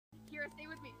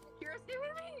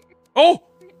Oh!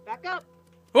 Back up.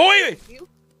 Oh, wait! You.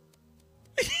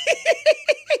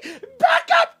 Back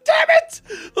up, damn it!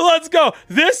 Let's go.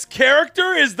 This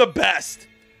character is the best.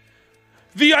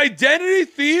 The identity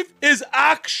thief is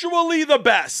actually the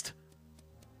best.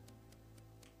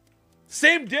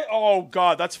 Same Oh,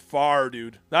 God, that's far,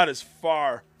 dude. That is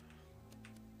far.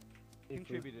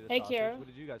 Contributed. Hey, Kara. What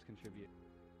did you guys contribute?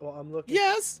 Well, I'm looking.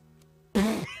 Yes.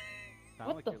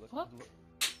 What the fuck?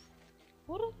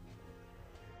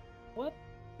 What?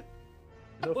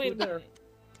 No Wait a food there. minute.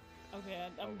 Okay,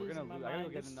 I'm we're losing my gonna I gotta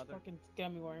mind. get This another. fucking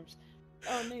gummy worms.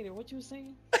 Oh, Nader, what you were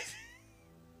saying?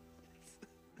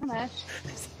 What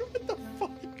the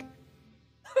fuck?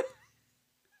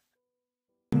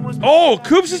 Oh,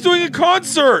 Coops is doing a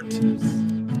concert.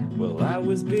 Well, I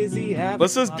was busy having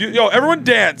Let's just yo, everyone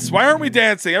dance. Why aren't we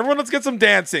dancing? Everyone, let's get some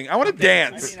dancing. I want to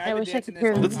dance. I wish I could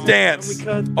hear Let's dance.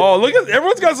 Oh, look at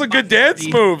everyone's got some good dance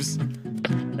moves.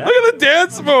 Look at the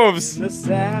dance moves.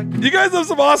 You guys have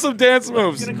some awesome dance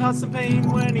moves. Gonna cause some pain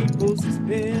when he pulls his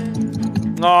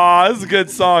pin. Aw, this is a good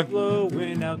song.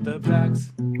 Blowing out the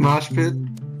backs. Mosh pit.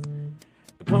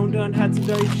 Capone done had some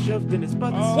dice shoved in his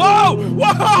butt. Whoa!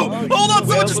 Whoa! Hold on,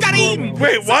 someone just got eaten!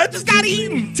 Wait, what? Just got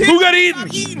eaten! Who got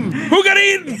eaten? Who got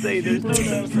eaten? Say there's no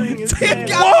such thing as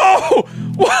Whoa!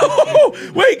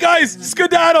 Whoa! Wait, guys,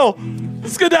 skedaddle!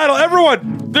 Skedaddle,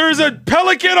 everyone! There's a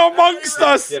pelican amongst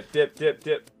us! Dip, dip, dip,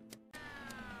 dip.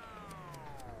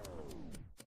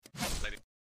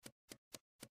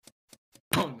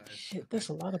 Shit, there's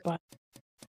a lot of bodies.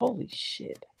 Holy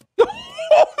shit.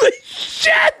 Holy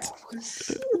shit!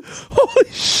 Holy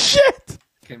shit!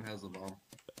 Kim has the bomb.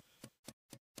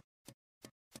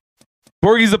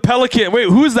 Borgie's a pelican. Wait,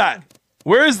 who's that?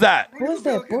 Where is that? Who's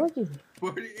that? Borgie.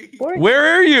 Borgie. Where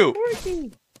are you?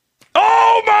 Borgie.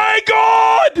 Oh my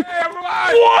god! Hey, I'm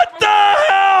alive! What the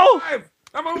hell?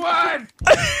 I'm alive!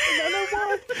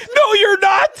 No, you're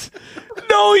not!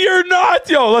 No, you're not!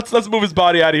 Yo, let's move his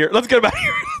body out of here. Let's get him out of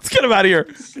here. Let's get him out of here.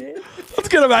 Let's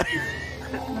get him out of here.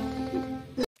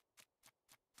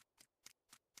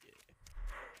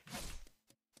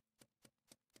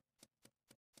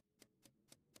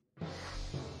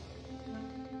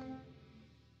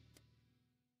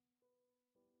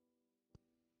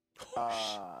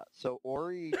 So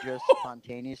Ori just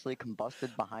spontaneously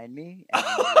combusted behind me and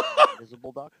an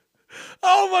invisible duck.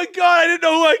 Oh my god, I didn't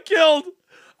know who I killed.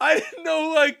 I didn't know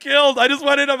who I killed. I just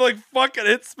went in, I'm like, fuck it,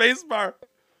 hit spacebar.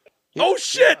 Oh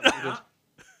shit!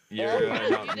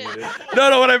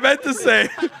 No, what I meant to say.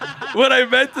 What I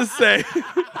meant to say.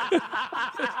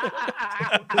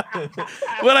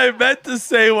 What I meant to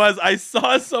say was I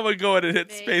saw someone go in and hit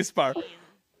spacebar.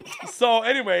 So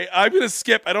anyway, I'm gonna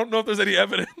skip. I don't know if there's any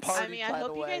evidence. I mean, I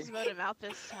hope you guys vote him out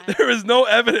this time. There is no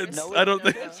evidence. No, I don't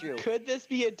no, think. no. Could this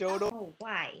be a dodo? Oh,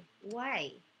 why?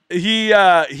 Why?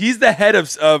 He's the head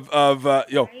of yo. Why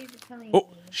are you telling Oh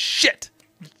me? shit!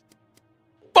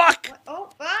 Fuck! What? Oh,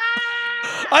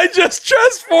 ah! I just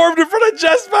transformed in front of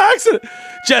Jess by accident.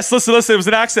 Jess, listen. It was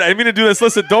an accident. I didn't mean to do this.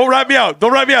 Listen, don't rat me out.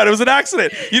 Don't rat me out. It was an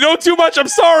accident. You know too much. I'm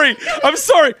sorry. I'm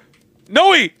sorry.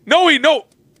 No.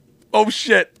 Oh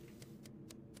shit.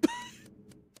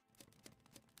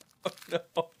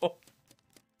 Oh no.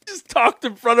 Just talked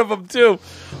in front of him too.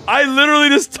 I literally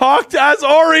just talked as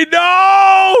Ori. No!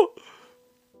 I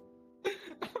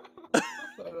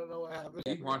don't know what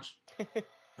happened. Watch.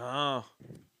 Oh.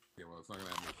 Okay, well, it's not gonna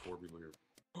have 4 people here.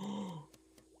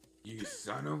 You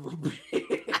son of a bitch!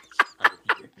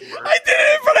 I did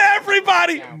it in front of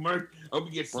everybody. Hope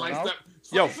you get sliced Bruno? up.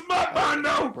 Slice them up,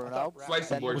 Bruno! Bruno, Slice them,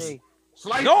 send boys. me.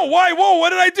 Slice No, why? Whoa, what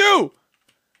did I do?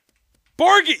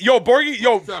 Borgie, yo,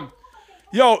 them.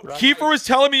 Kiefer was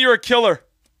telling me you're a killer.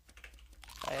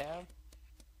 I am.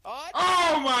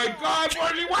 Oh my god,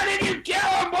 Borgie! Why didn't you kill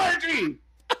him, Borgie?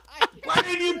 Why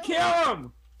didn't you kill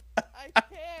him? I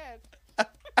can't.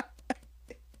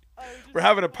 We're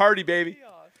having a party, baby.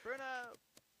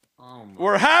 Oh my.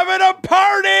 We're having a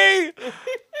party!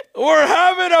 We're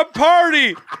having a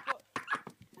party!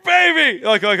 Baby!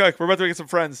 Look, we're about to make some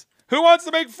friends. Who wants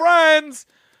to make friends?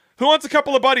 Who wants a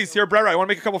couple of buddies? Here, Brett, right? Want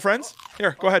to make a couple friends?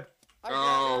 Here, go ahead.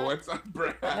 Oh, what's up,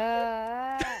 Brad?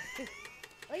 Well,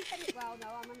 no,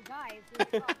 I'm gonna die.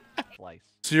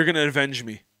 So you're gonna avenge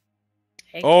me.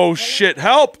 Oh shit,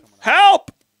 help!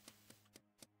 Help!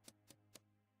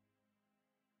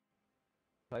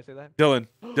 Did I say that? Dylan.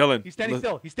 He's standing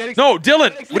still. He's standing No,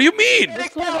 Dylan, what do you mean?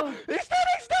 He's standing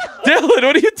still. Dylan,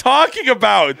 what are you talking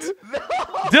about? No.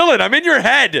 Dylan, I'm in your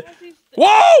head. Whoa!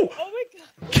 Oh my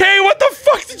god. Kay, what the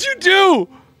fuck did you do?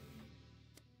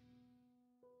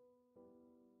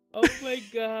 Oh my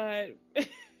god.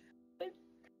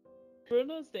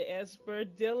 Bruno's the Esper.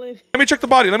 Dylan. Let me check the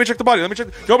body. Let me check the body. Let me check.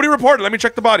 Nobody reported. Let me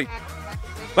check the body.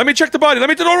 Let me check the body. Don't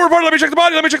report it. Let me check the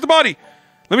body. Let me check the body.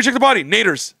 Let me check the body.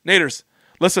 Naders.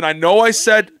 Listen, I know I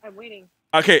said. I'm waiting.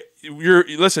 Okay,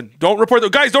 listen. Don't report the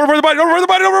guys. Don't report the body. Don't report the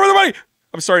body. Don't report the body.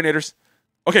 I'm sorry, Naders.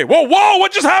 Okay. Whoa.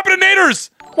 What just happened to Naders?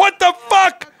 What the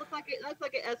fuck? That's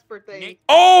like an Esper thing.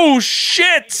 Oh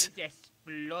shit.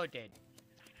 Exploded.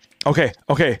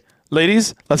 Okay.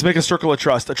 Ladies, let's make a circle of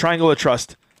trust. A triangle of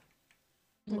trust.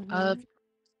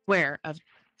 Square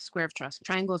of trust.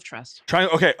 Triangle of trust.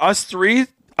 Triangle. Okay. Us three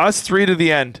to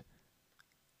the end.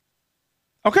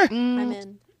 Okay. I'm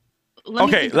in.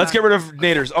 Okay, let's get rid of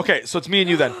Naders. Okay, so it's me and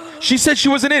you then. She said she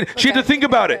wasn't in. She had to think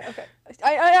about it. Okay.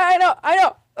 I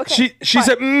know. Okay. She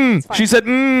said She said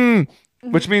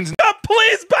which means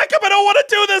please back up. I don't want to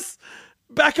do this.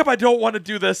 Back up. I don't want to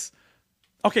do this.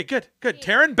 Okay, good.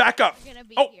 Taryn, back up.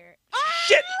 Oh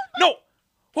shit! No.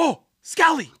 Whoa,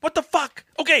 Scally. What the fuck?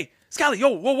 Okay, Scally. Yo,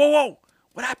 whoa.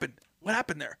 What happened? What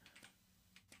happened there?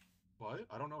 What?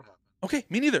 I don't know what happened. Okay,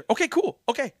 me neither. Okay, cool.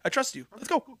 Okay, I trust you. Let's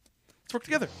go. Let's work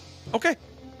together. Okay.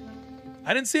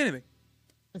 I didn't see anything.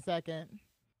 A second.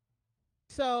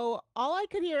 So all I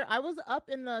could hear, I was up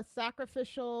in the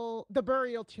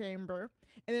burial chamber,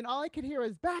 and then all I could hear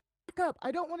was back up.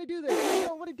 I don't want to do this. I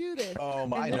don't want to do this. Oh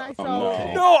my and then I God.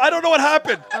 saw No, I don't know what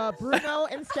happened. Bruno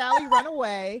and Scally run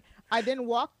away. I then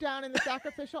walked down in the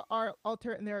sacrificial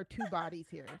altar, and there are 2 bodies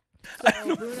here.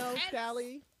 So Bruno,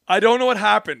 Scally. I don't know what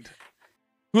happened.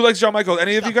 Who likes John Michael?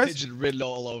 Any of you guys? Pigeon written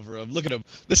all over him. Look at him.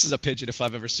 This is a pigeon if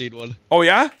I've ever seen one. Oh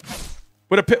yeah?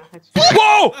 With a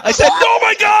Whoa! I said, oh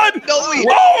my god! No,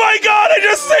 oh my god! I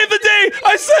just saved the day!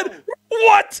 I said,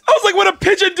 what? I was like, would a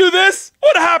pigeon do this?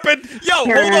 What happened? Yo,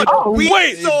 hold on. We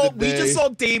Wait. just saw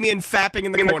Damien fapping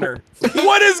in the corner.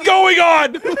 What is going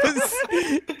on?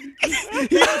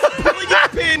 He was pulling a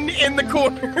pin in the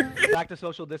corner. Back to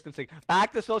social distancing.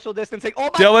 Back to social distancing. Oh my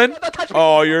Dylan? God, don't touch me.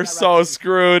 Oh, you're so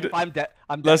screwed. I'm dead.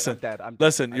 I'm dead. Listen, I'm dead. I'm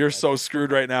listen, dead. you're I'm so dead.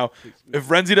 screwed right now. If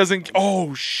Renzi doesn't...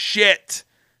 Oh, shit.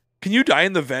 Can you die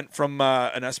in the vent from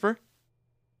an Esper?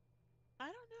 I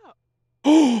don't know.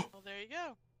 Oh, Well, there you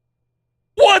go.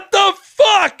 what the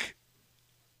fuck?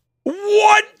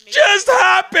 What just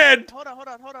happened? Hold on.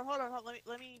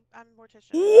 Let me. I'm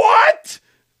Morticia. What?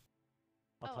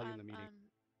 I'll tell you in the meeting.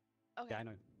 Okay. Yeah, I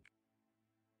know.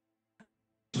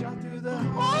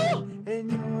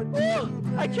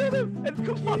 I killed him! And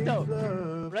come on, though!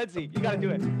 Renzi, you gotta do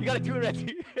it. You gotta do it,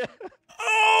 Renzi.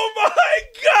 Oh my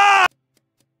god!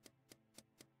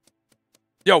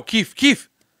 Yo, Keith.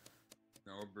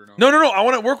 No, Bruno. No. I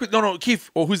want to work with... No,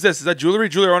 Keith. Oh, who's this? Is that Jewelry?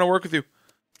 Julie, I want to work with you.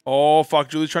 Oh, fuck.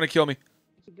 Julie's trying to kill me.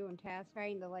 You're doing tasks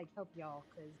trying to like help y'all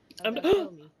I'm because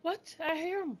kill me. What? I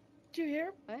hear him. Do you hear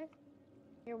him? What?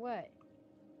 Hear what?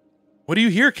 What do you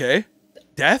hear, Kay?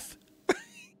 Death?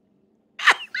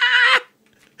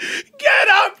 Get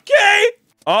up, Kay!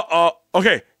 Uh-oh.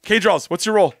 Okay, K-Draws, what's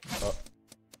your role?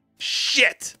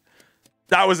 Shit!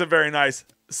 That wasn't very nice.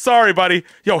 Sorry, buddy.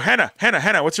 Yo, Hannah,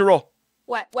 what's your role?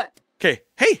 What? Okay.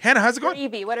 Hey, Hannah, how's it going?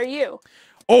 Evie, what are you?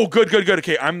 Oh, good.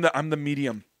 Okay, I'm the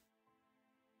medium.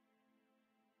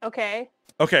 Okay.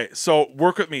 Okay, so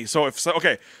work with me. So this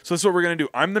is what we're gonna do.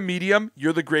 I'm the medium,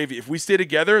 you're the gravy. If we stay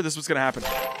together, this is what's gonna happen.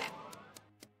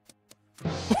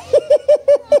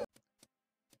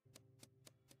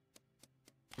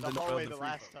 The hallway the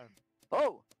last time.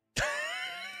 Oh!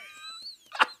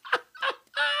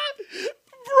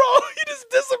 Bro, he just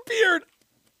disappeared.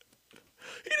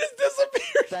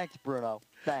 Thanks, Bruno.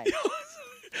 Thanks.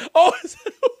 Oh,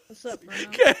 What's up, Bruno?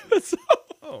 okay, what's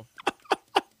up? Oh.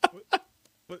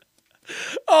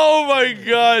 Oh my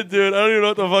god, dude. I don't even know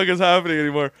what the fuck is happening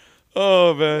anymore.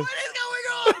 Oh, man. What is going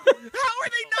on? How are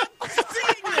they not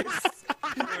seeing this?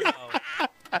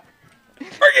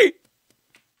 Fergie!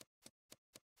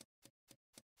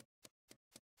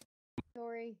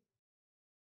 Sorry.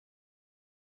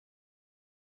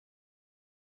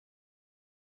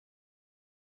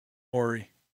 Ori.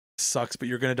 Sucks, but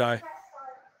you're gonna die.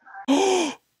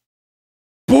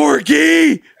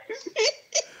 Borgie!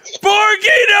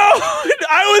 Borgie, no!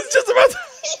 I was just about to...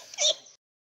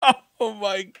 Oh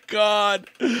my god.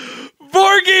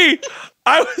 Borgie!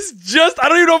 I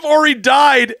don't even know if Ori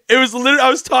died. It was literally, I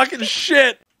was talking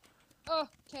shit. Oh,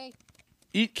 okay.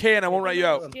 Eat K and I won't write you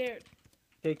out. Scared.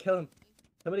 Okay, kill him.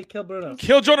 Somebody kill Bruno.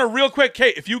 Kill Jonah real quick.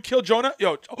 K, if you kill Jonah,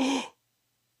 yo.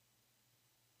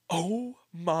 Oh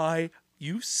my,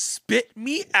 you spit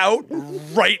me out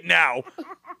right now.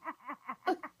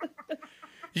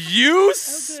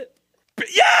 Yes!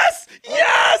 Yes!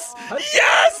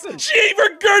 Yes! She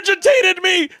regurgitated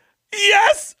me!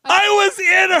 Yes, I was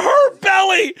in her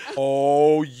belly.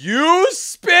 Oh, you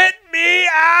spit me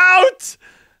out.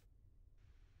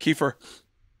 Kiefer.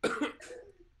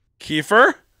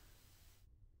 Kiefer.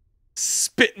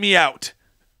 Spit me out.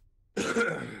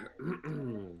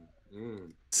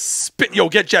 Spit. Yo,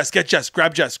 get Jess. Get Jess.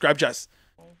 Grab Jess. Grab Jess.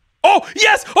 Oh,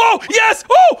 yes. Oh, yes.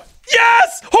 Oh,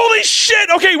 yes. Holy shit.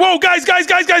 Okay, whoa, guys.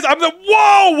 I'm the...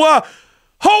 Whoa.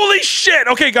 Holy shit.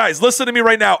 Okay, guys, listen to me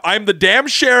right now. I'm the damn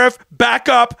sheriff. Back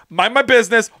up. Mind my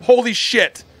business. Holy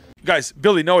shit. Guys,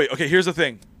 Billy, no, wait. Okay, here's the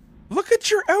thing. Look at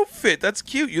your outfit. That's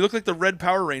cute. You look like the Red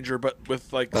Power Ranger, but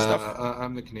with, like, stuff.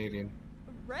 I'm the Canadian.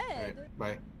 Red? Right,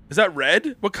 bye. Is that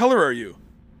red? What color are you?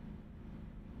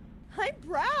 I'm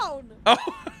brown. Oh.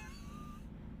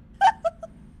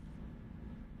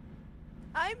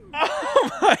 I'm Oh,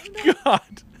 my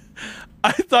God.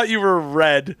 I thought you were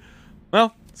red.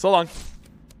 Well, so long.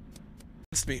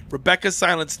 Me. Rebecca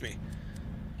silenced me.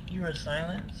 You were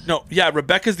silenced? No, yeah,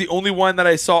 Rebecca's the only one that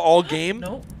I saw all game.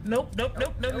 Nope. No,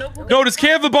 does Kay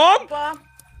have the bomb?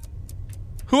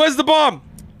 Who has the bomb?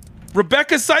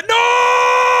 Rebecca's side.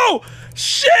 No!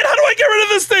 Shit, how do I get rid of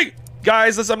this thing?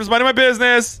 Guys, I'm just minding my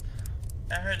business.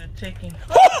 I heard it ticking.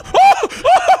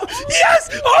 Yes!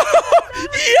 Oh,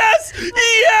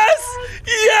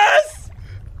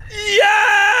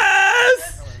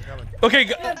 yes! Okay. I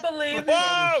can't believe it.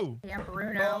 Whoa!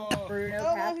 Bruno.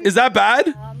 Is that bad?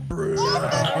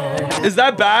 Is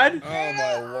that bad? Oh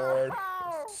my lord.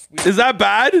 Is that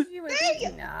bad?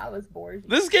 Nah, I was bored.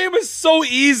 This game is so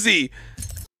easy.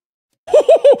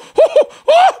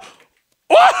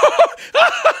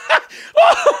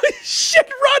 Oh shit,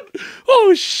 run!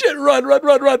 Oh shit, run!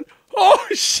 Oh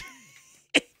shit.